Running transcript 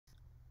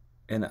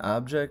An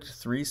object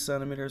 3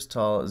 centimeters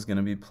tall is going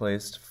to be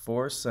placed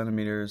 4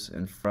 centimeters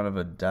in front of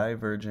a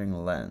diverging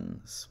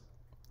lens.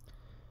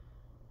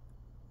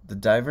 The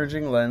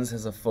diverging lens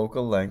has a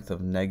focal length of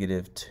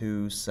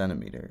 -2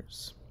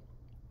 centimeters.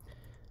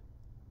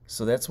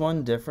 So that's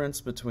one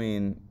difference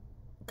between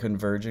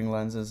converging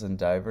lenses and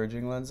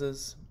diverging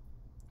lenses.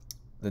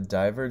 The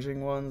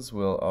diverging ones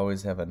will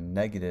always have a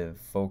negative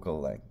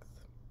focal length,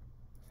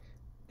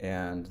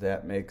 and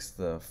that makes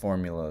the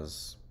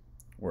formulas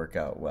work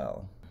out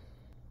well.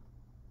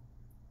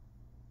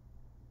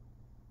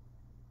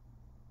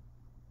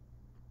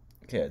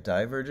 Okay, a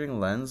diverging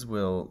lens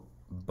will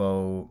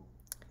bow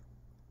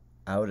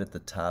out at the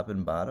top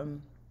and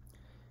bottom,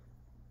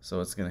 so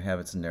it's going to have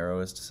its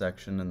narrowest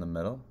section in the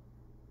middle.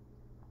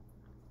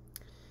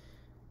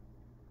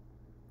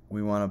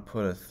 We want to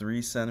put a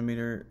 3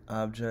 centimeter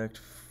object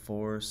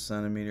 4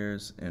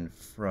 centimeters in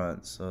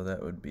front, so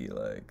that would be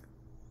like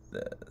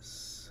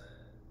this.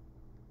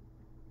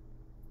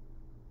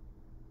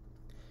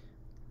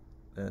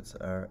 That's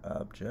our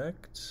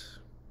object.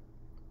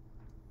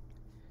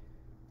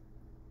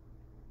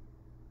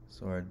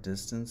 So our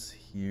distance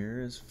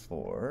here is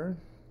 4.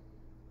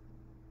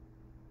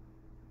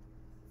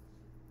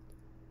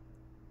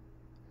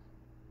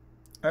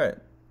 Alright,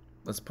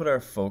 let's put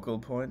our focal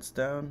points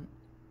down.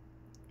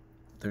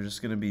 They're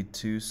just going to be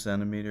 2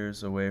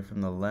 centimeters away from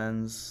the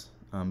lens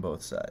on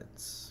both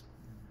sides.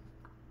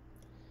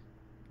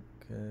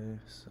 Okay,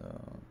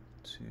 so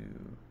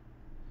 2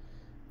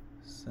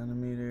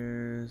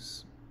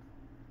 centimeters,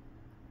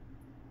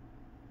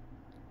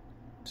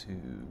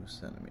 2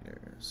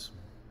 centimeters.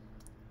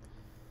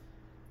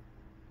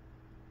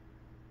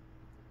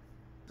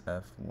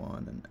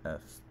 F1 and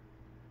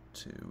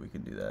F2, we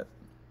can do that.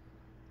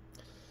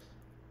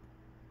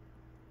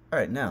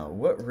 Alright, now,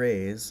 what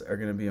rays are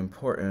going to be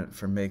important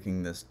for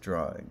making this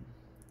drawing?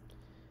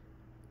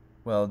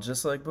 Well,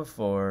 just like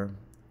before,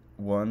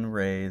 one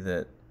ray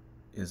that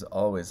is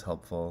always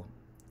helpful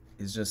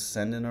is just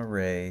sending a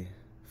ray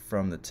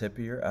from the tip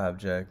of your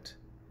object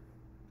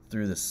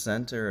through the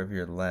center of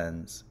your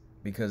lens,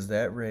 because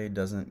that ray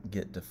doesn't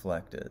get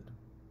deflected.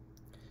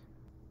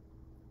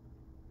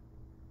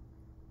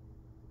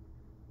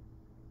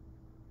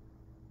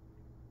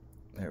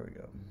 There we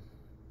go.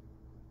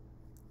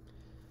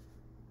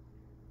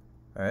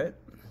 Alright,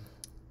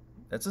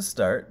 that's a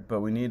start,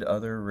 but we need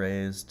other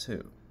rays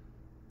too.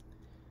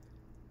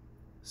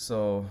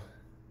 So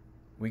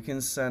we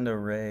can send a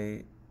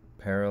ray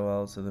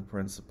parallel to the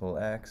principal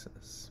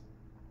axis.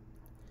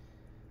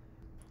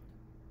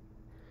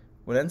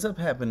 What ends up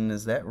happening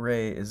is that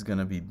ray is going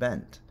to be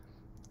bent.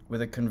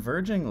 With a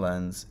converging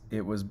lens,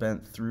 it was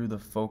bent through the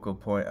focal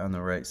point on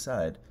the right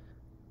side,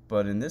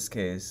 but in this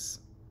case,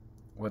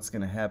 what's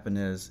going to happen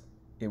is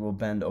it will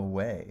bend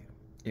away.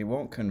 It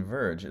won't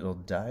converge, it'll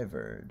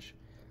diverge.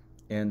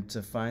 And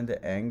to find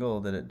the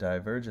angle that it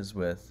diverges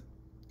with,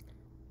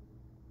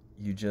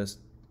 you just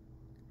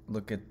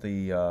look at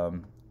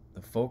the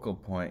focal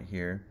point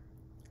here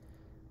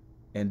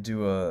and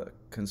do a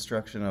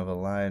construction of a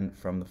line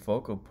from the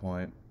focal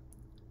point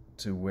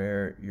to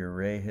where your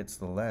ray hits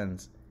the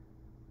lens,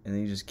 and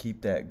then you just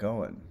keep that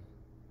going.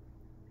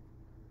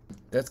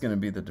 That's going to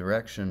be the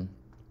direction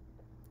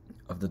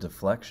of the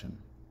deflection.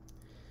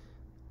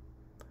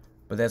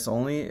 But that's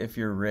only if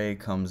your ray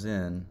comes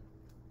in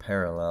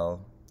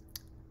parallel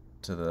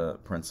to the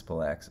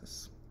principal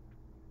axis.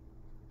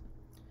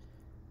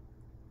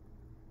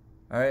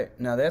 Alright,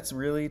 now that's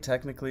really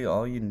technically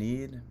all you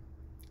need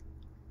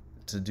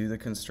to do the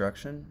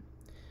construction,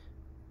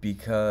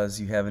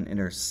 because you have an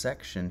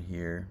intersection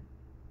here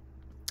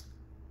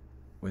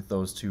with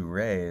those two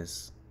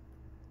rays,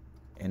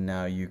 and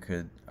now you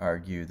could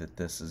argue that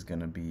this is going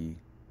to be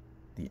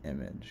the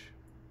image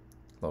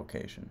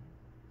location.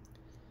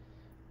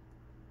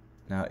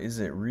 Now, is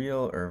it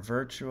real or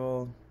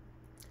virtual?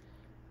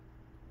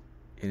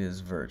 It is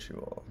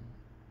virtual.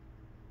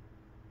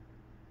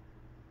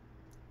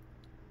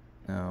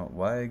 Now,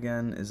 why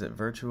again is it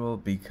virtual?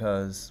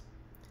 Because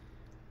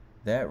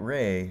that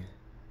ray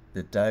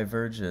that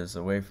diverges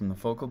away from the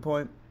focal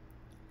point,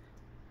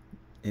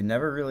 it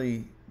never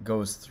really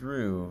goes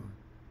through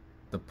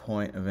the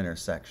point of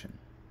intersection.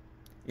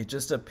 It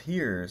just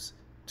appears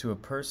to a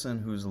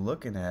person who's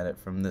looking at it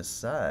from this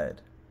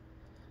side.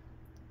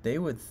 They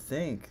would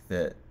think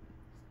that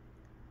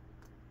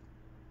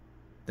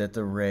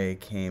the ray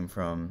came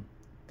from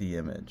the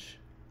image,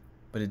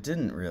 but it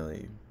didn't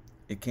really.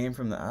 It came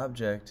from the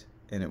object,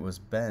 and it was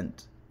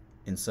bent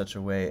in such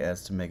a way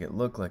as to make it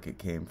look like it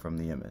came from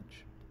the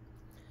image.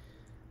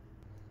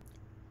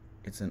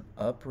 It's an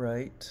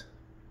upright,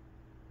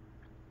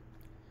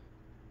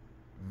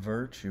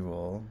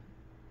 virtual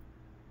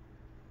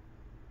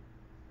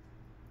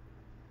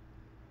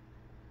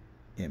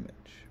image.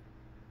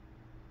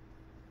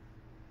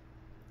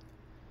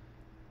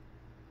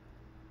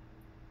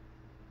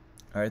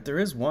 Alright, there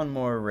is one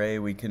more ray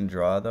we can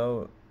draw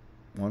though,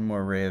 one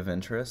more ray of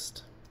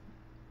interest.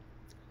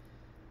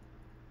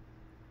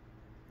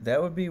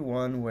 That would be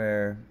one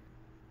where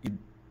you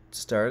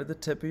start at the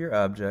tip of your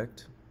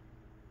object,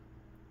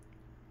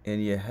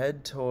 and you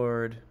head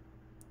toward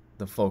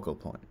the focal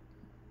point.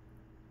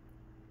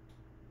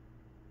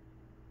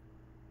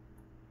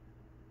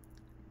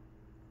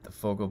 The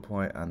focal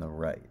point on the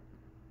right.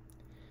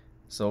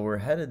 So we're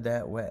headed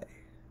that way.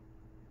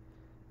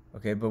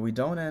 Okay, but we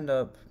don't end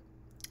up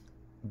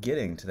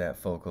getting to that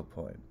focal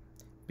point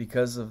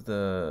because of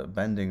the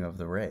bending of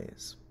the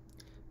rays.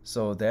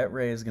 So that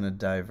ray is going to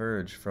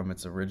diverge from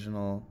its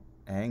original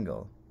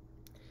angle.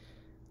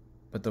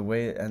 But the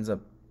way it ends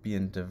up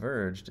being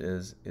diverged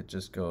is it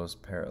just goes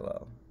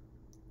parallel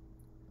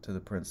to the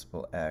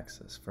principal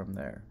axis from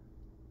there.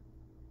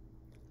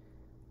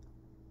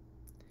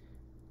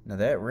 Now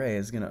that ray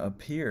is going to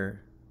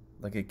appear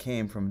like it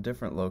came from a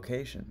different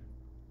location.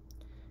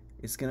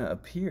 It's going to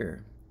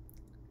appear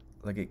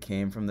like it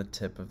came from the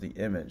tip of the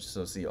image.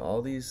 So see,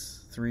 all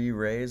these three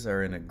rays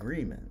are in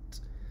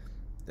agreement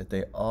that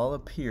they all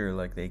appear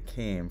like they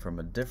came from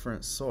a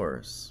different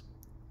source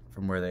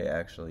from where they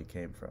actually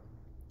came from.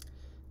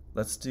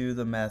 Let's do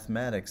the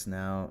mathematics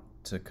now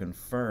to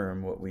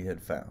confirm what we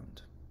had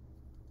found.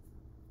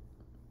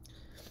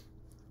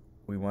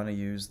 We want to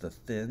use the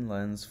thin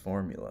lens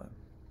formula.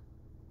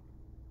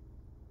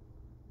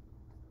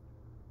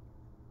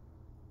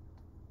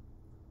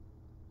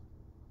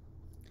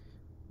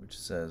 Which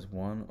says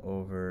 1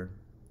 over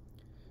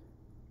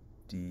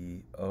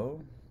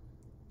dO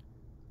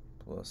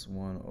plus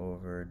 1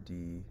 over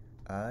di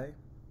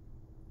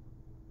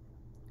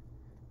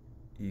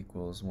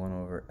equals 1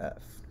 over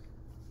f.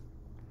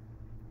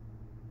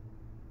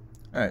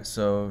 Alright,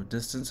 so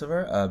distance of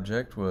our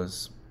object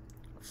was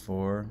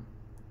 4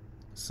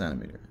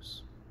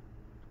 centimeters.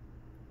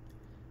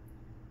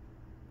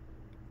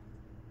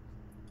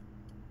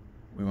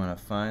 We want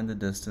to find the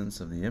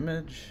distance of the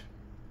image,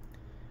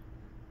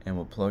 and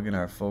we'll plug in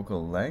our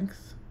focal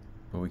length,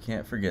 but we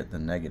can't forget the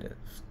negative.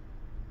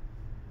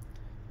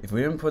 If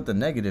we didn't put the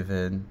negative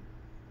in,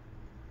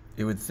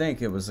 it would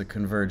think it was a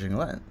converging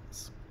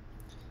lens,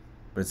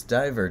 but it's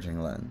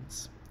diverging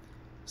lens,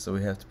 so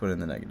we have to put in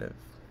the negative.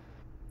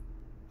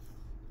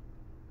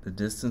 The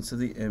distance of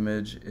the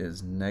image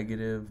is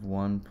negative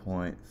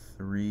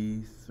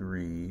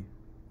 1.33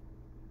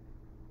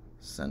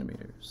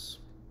 centimeters.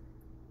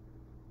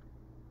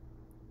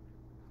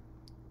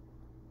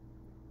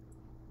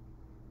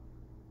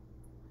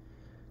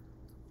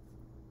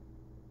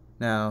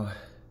 Now,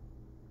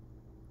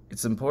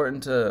 it's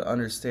important to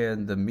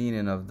understand the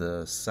meaning of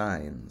the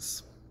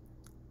signs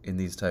in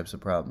these types of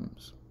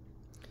problems.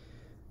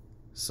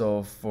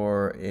 So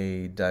for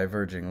a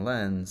diverging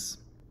lens,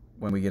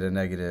 when we get a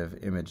negative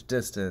image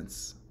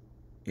distance,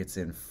 it's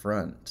in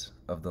front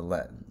of the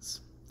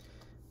lens.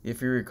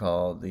 If you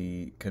recall,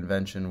 the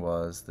convention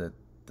was that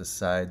the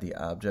side the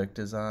object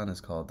is on is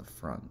called the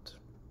front,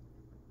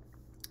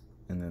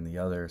 and then the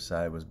other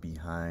side was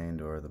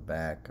behind or the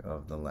back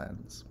of the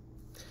lens.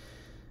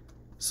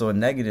 So a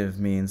negative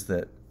means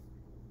that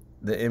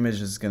the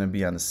image is going to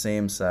be on the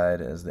same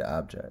side as the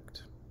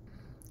object.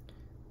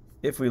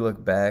 If we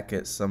look back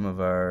at some of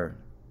our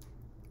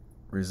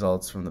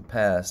results from the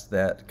past,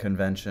 that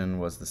convention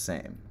was the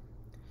same.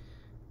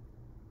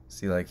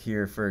 See, like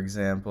here, for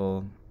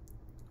example,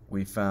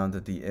 we found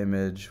that the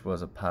image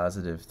was a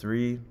positive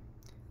 3,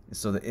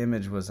 so the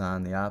image was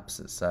on the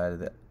opposite side of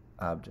the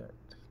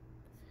object.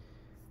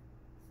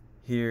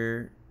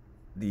 Here,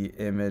 the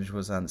image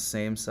was on the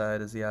same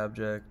side as the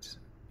object,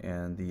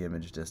 and the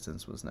image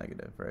distance was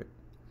negative, right?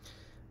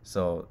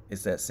 So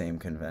it's that same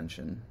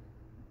convention.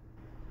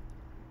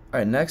 All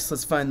right, next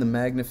let's find the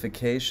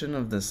magnification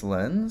of this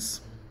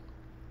lens.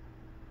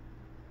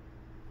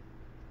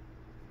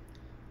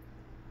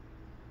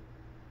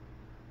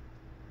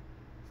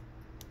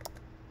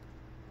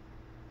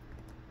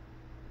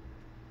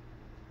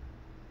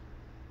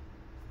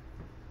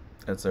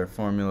 That's our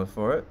formula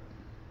for it.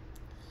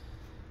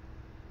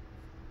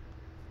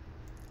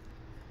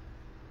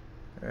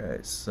 All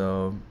right,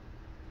 so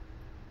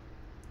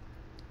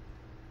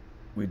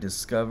we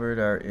discovered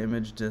our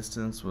image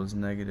distance was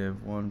negative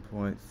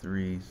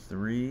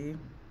 1.33,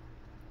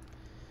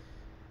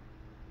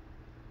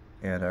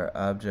 and our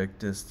object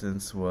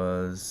distance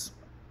was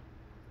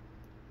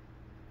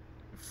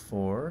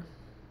 4.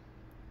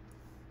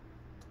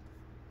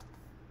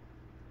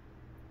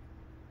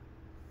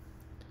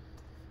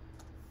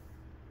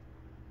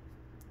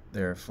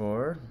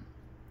 Therefore,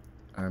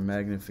 our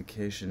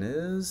magnification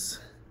is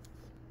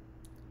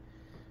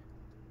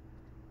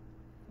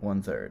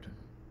 1/3.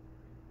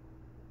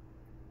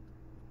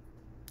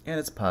 And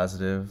it's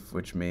positive,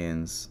 which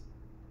means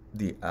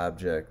the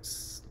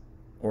object's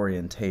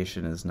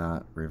orientation is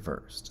not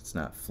reversed. It's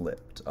not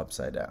flipped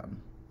upside down.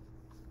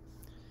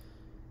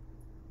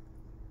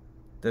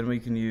 Then we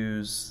can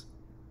use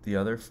the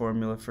other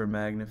formula for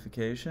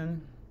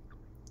magnification,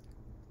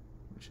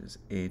 which is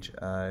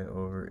HI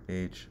over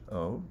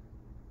HO.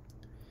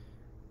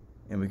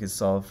 And we can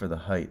solve for the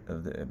height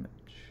of the image.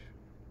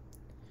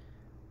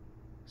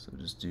 So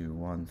just do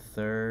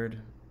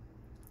 1/3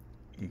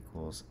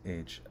 equals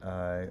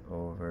HI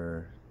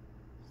over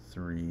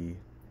 3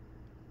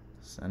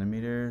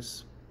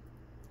 centimeters,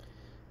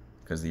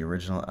 because the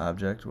original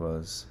object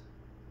was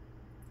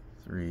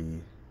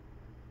 3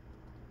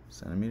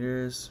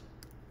 centimeters.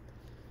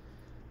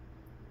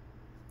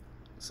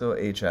 So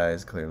HI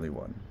is clearly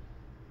 1.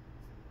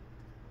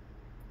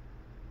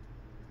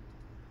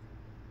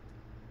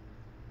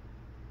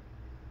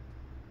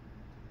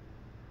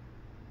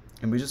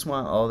 And we just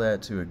want all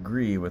that to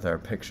agree with our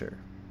picture,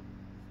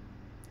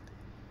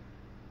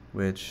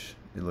 which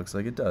it looks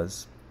like it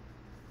does.